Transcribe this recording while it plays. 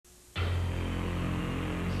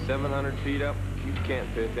700 feet up, you can't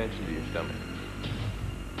pay attention to your stomach.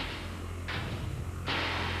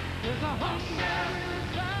 There's a hunger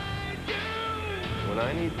inside you. When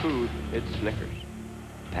I need food, it's Snickers.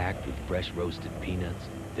 Packed with fresh roasted peanuts,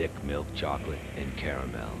 thick milk chocolate, and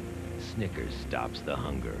caramel, Snickers stops the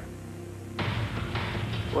hunger.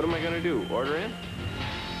 What am I gonna do, order in?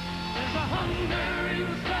 There's a hunger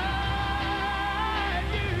inside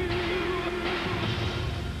you.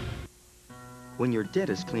 When your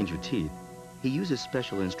dentist cleans your teeth, he uses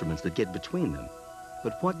special instruments that get between them.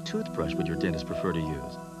 But what toothbrush would your dentist prefer to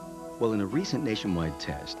use? Well, in a recent nationwide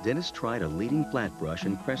test, dentists tried a leading flat brush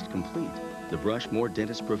and Crest Complete. The brush more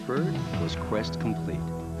dentists preferred was Crest Complete.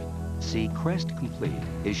 See, Crest Complete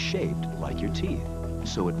is shaped like your teeth,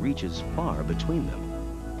 so it reaches far between them.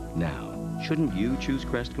 Now, shouldn't you choose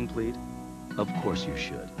Crest Complete? Of course you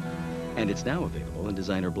should. And it's now available in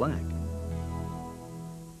designer black.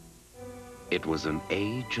 It was an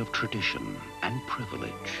age of tradition and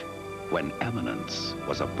privilege, when eminence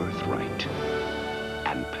was a birthright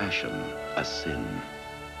and passion a sin.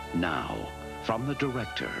 Now, from the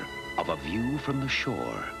director of A View from the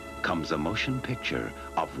Shore comes a motion picture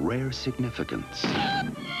of rare significance.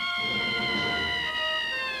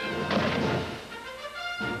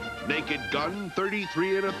 Naked Gun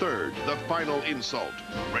 33 1/3, The Final Insult.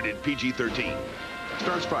 Rated PG-13.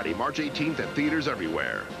 Starts Friday, March 18th at theaters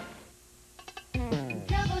everywhere.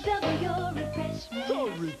 Double, double your refreshment. So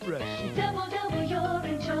refreshing. Double, double your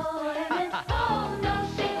enjoyment. Oh, no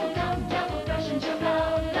single gum, double brushes your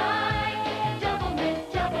mouth like double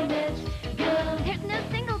mint gum. There's no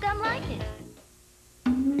single gum like it.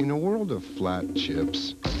 In a world of flat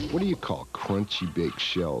chips, what do you call crunchy baked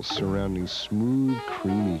shells surrounding smooth,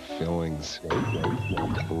 creamy fillings?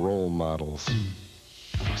 Role models.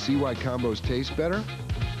 See why combos taste better?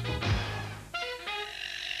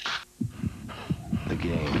 The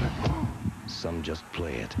game. Some just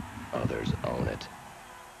play it, others own it.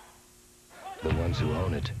 The ones who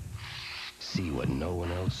own it see what no one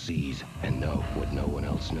else sees and know what no one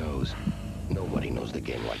else knows. Nobody knows the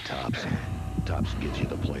game like Topps. Topps gives you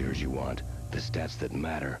the players you want, the stats that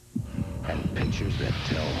matter, and pictures that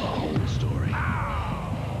tell a whole story.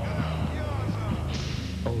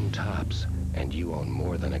 Own Topps, and you own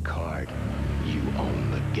more than a card. You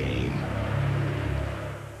own the game.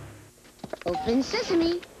 Open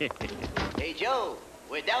sesame. Hey, Joe,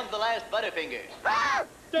 we're down to the last Butterfinger. Ah!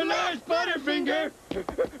 The last Butterfinger!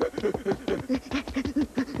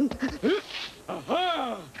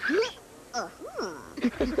 Aha!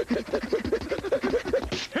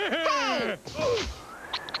 Hey!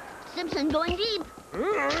 Simpson going deep.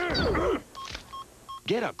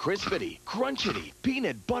 Get a crispity, crunchity,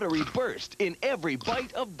 peanut buttery burst in every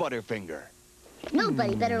bite of Butterfinger.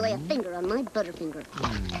 Nobody better lay a finger on my Butterfinger.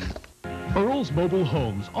 Earl's Mobile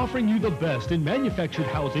Homes, offering you the best in manufactured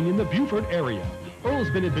housing in the Beaufort area. Earl's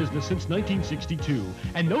been in business since 1962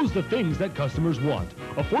 and knows the things that customers want: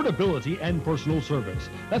 affordability and personal service.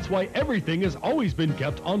 That's why everything has always been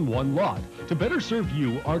kept on one lot to better serve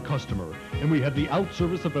you, our customer. And we have the out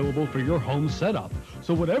service available for your home setup.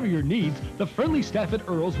 So whatever your needs, the friendly staff at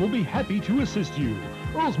Earl's will be happy to assist you.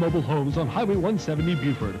 Earl's Mobile Homes on Highway 170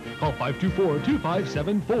 Beaufort. Call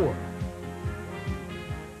 524-2574.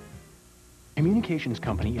 Communications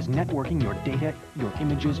company is networking your data, your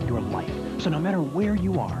images, your life. So no matter where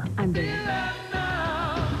you are, I'm there.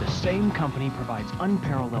 The same company provides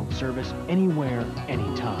unparalleled service anywhere,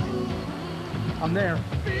 anytime. I'm there.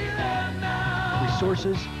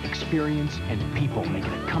 Resources, experience, and people make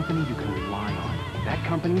it a company you can rely on. That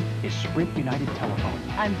company is Sprint United Telephone.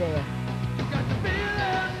 I'm there.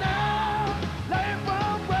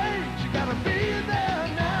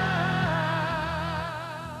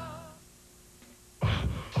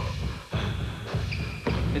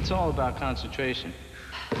 It's all about concentration.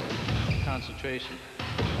 Concentration.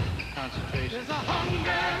 Concentration. There's a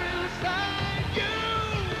hunger inside you.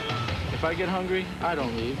 If I get hungry, I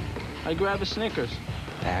don't leave. I grab a Snickers.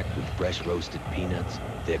 Packed with fresh roasted peanuts,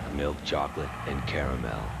 thick milk chocolate, and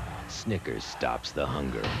caramel, Snickers stops the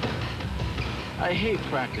hunger. I hate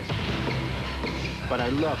practice, but I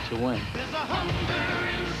love to win. There's a hunger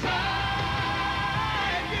inside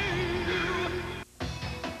you.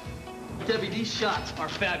 Debbie, these shots are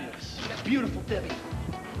fabulous. Beautiful, Debbie.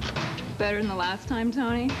 Better than the last time,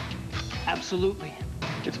 Tony? Absolutely.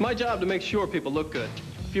 It's my job to make sure people look good.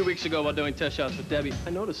 A few weeks ago while doing test shots with Debbie,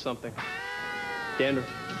 I noticed something. Dandruff.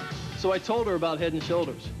 So I told her about Head &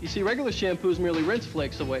 Shoulders. You see, regular shampoos merely rinse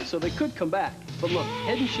flakes away, so they could come back. But look,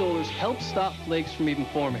 Head & Shoulders helps stop flakes from even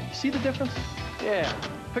forming. You see the difference? Yeah,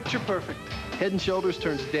 picture perfect. Head & Shoulders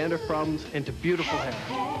turns dandruff problems into beautiful hair.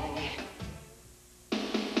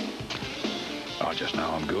 Oh, just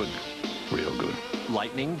now I'm good. Real good.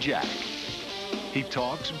 Lightning Jack. He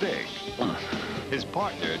talks big. His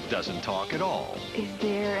partner doesn't talk at all. Is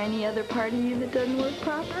there any other part in you that doesn't work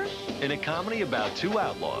proper? In a comedy about two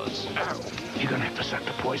outlaws. You're gonna have to suck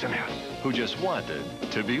the poison out. Who just wanted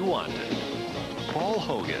to be wanted. Paul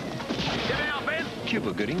Hogan. Get out, Ben!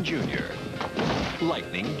 Cuba Gooding Jr.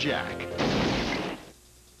 Lightning Jack.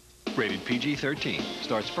 Rated PG-13.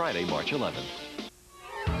 Starts Friday, March 11th.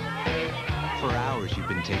 For hours you've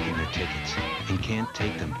been taking your tickets and can't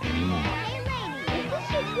take them anymore. Is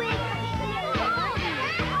this your twig?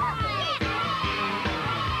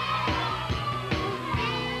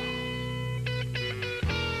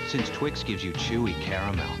 Since Twix gives you chewy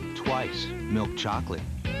caramel twice, milk chocolate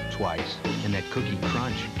twice, and that cookie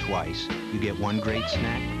crunch twice, you get one great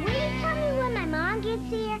snack Will you tell me when my mom gets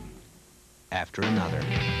here? after another.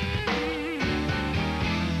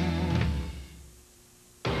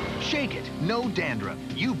 Shake it, no dandruff.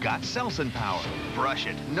 You've got Selsun Power. Brush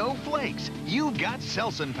it, no flakes. You've got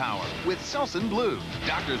Selsun Power with Selsun Blue.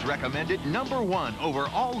 Doctors recommend it #1 over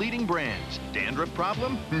all leading brands. Dandruff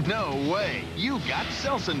problem? No way. You've got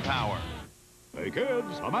Selsun Power. Hey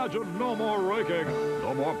kids, imagine no more raking,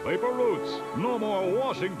 no more paper routes, no more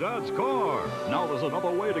washing Dad's car. Now there's another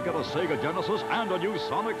way to get a Sega Genesis and a new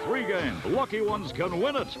Sonic 3 game. Lucky ones can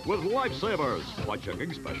win it with Lifesavers by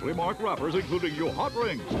checking specially marked wrappers including your hot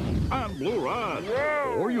rings and blue rad.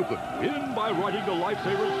 Or you could win by writing the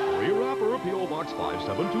Lifesavers free wrapper, P.O. Box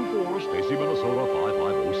 5724, Stacy, Minnesota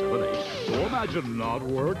 55078. So imagine not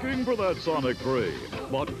working for that Sonic 3,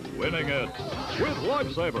 but winning it with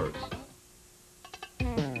Lifesavers.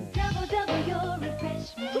 Double, double your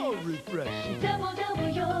refreshment. So refreshing. Double, double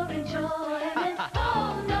your enjoyment.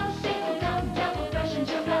 Oh, no single gum, double freshen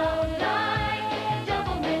your mouth like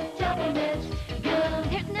double mint gum.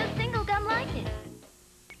 There's no single gum like it.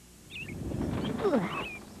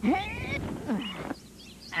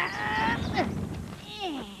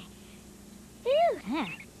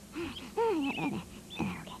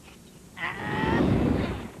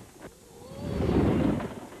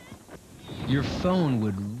 Your phone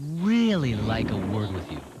would really like a word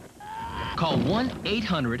with you. Call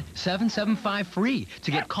 1-800-775-FREE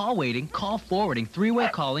to get call waiting, call forwarding, three-way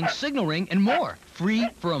calling, signal ring, and more. Free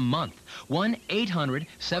for a month.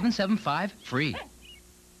 1-800-775-FREE.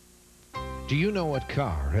 Do you know what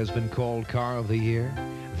car has been called Car of the Year?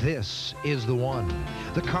 This is the one.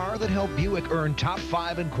 The car that helped Buick earn top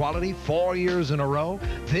 5 in quality 4 years in a row.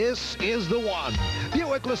 This is the one.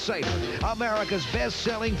 Buick LeSabre, America's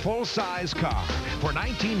best-selling full-size car. For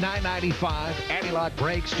 $19,995, anti-lock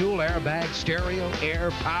brakes, dual airbags, stereo,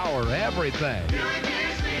 air, power, everything.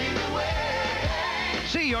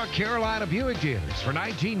 See your Carolina Buick dealers for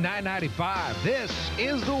 $19,995. This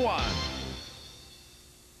is the one.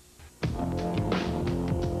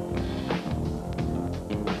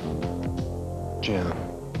 Jam.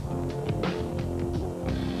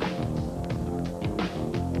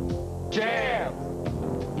 Jam!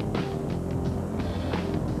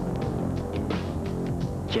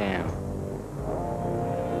 Jam.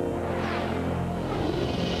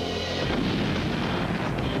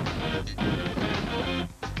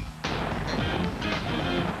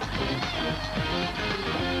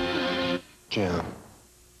 Jam.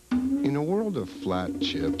 In a world of flat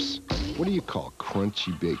chips, what do you call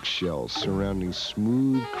crunchy baked shells surrounding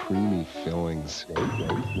smooth, creamy fillings?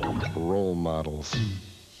 Role models.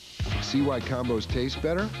 See why combos taste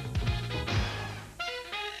better?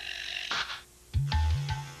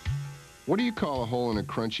 What do you call a hole in a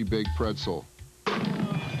crunchy baked pretzel?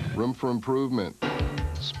 Room for improvement.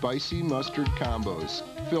 Spicy mustard combos,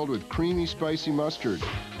 filled with creamy, spicy mustard.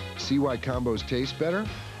 See why combos taste better?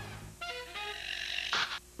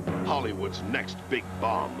 Hollywood's next big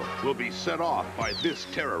bomb will be set off by this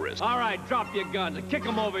terrorist. All right, drop your guns and kick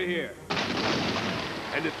him over here.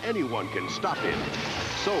 And if anyone can stop him,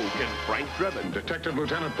 so can Frank Drebin. Detective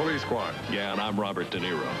Lieutenant Police Squad. Yeah, and I'm Robert De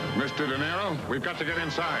Niro. Mr. De Niro, we've got to get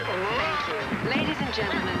inside. Thank you. Ladies and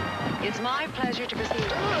gentlemen, it's my pleasure to present...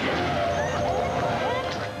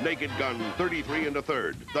 Naked Gun 33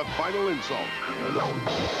 1/3, the final insult.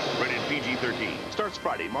 Rated PG-13. Starts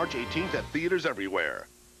Friday, March 18th at theaters everywhere.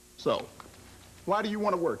 So, why do you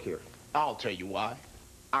want to work here? I'll tell you why.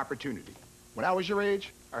 Opportunity. When I was your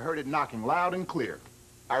age, I heard it knocking loud and clear.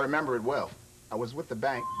 I remember it well. I was with the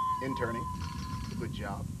bank, interning. Good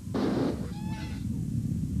job.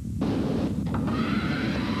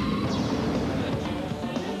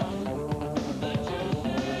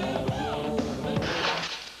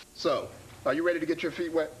 So, are you ready to get your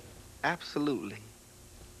feet wet? Absolutely.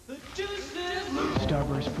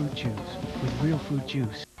 Starburst fruit juice with real fruit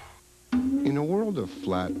juice. In In a world of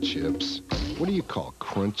flat chips, what do you call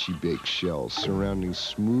crunchy baked shells surrounding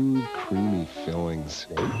smooth, creamy fillings?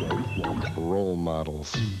 Role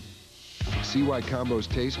models. See why combos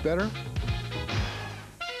taste better?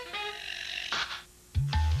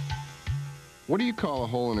 What do you call a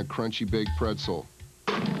hole in a crunchy baked pretzel?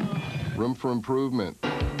 Room for improvement.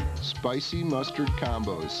 Spicy mustard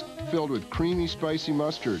combos, filled with creamy spicy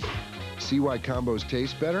mustard. See why combos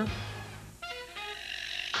taste better?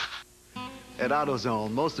 At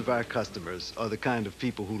AutoZone, most of our customers are the kind of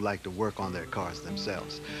people who like to work on their cars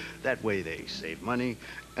themselves. That way they save money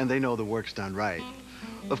and they know the work's done right.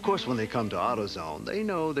 Of course, when they come to AutoZone, they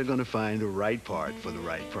know they're going to find the right part for the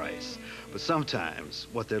right price. But sometimes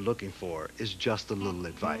what they're looking for is just a little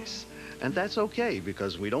advice. And that's okay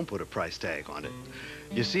because we don't put a price tag on it.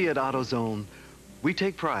 You see, at AutoZone, we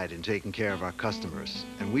take pride in taking care of our customers.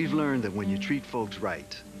 And we've learned that when you treat folks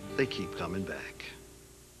right, they keep coming back.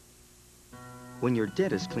 When your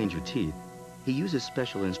dentist cleans your teeth, he uses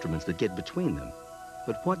special instruments that get between them.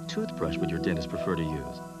 But what toothbrush would your dentist prefer to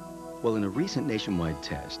use? Well, in a recent nationwide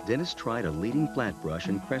test, dentists tried a leading flat brush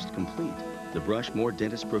and Crest Complete. The brush more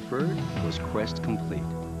dentists preferred was Crest Complete.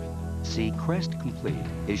 See, Crest Complete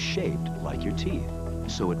is shaped like your teeth,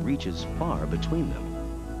 so it reaches far between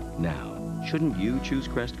them. Now, shouldn't you choose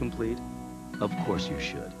Crest Complete? Of course you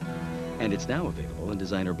should. And it's now available in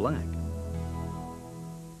designer black.